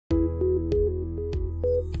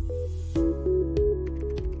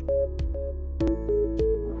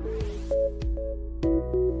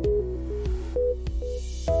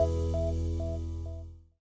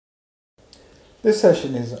This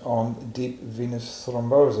session is on deep venous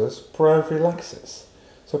thrombosis prophylaxis.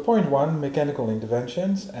 So point one, mechanical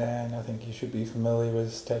interventions, and I think you should be familiar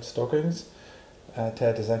with TED stockings.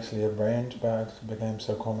 TED is actually a brand, but it became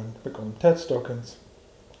so common, we call them TED stockings.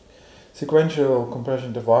 Sequential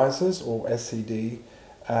compression devices, or SCD,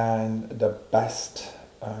 and the best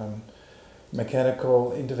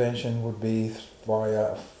mechanical intervention would be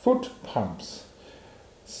via foot pumps.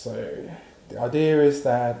 So the idea is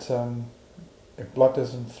that if blood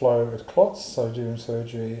doesn't flow, it clots, so during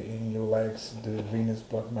surgery in your legs the venous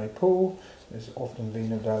blood may pool, there's often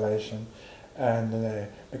venodilation, and the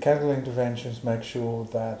mechanical interventions make sure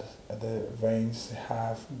that the veins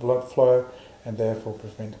have blood flow and therefore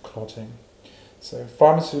prevent clotting. So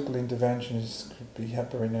pharmaceutical interventions could be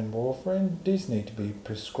heparin and warfarin. These need to be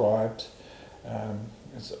prescribed.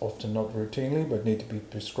 It's often not routinely, but need to be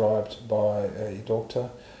prescribed by a doctor.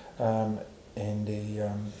 In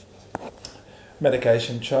the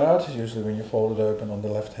medication chart, usually when you fold it open on the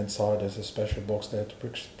left hand side, there's a special box there to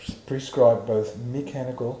prescribe both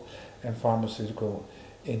mechanical and pharmaceutical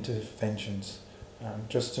interventions.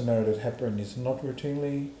 Just to know that heparin is not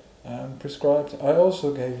routinely prescribed. I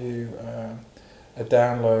also gave you a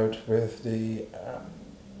download with the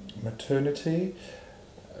maternity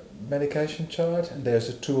medication chart, and there's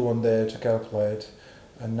a tool on there to calculate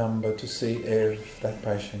a number to see if that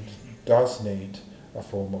patient does need a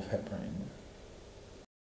form of heparin.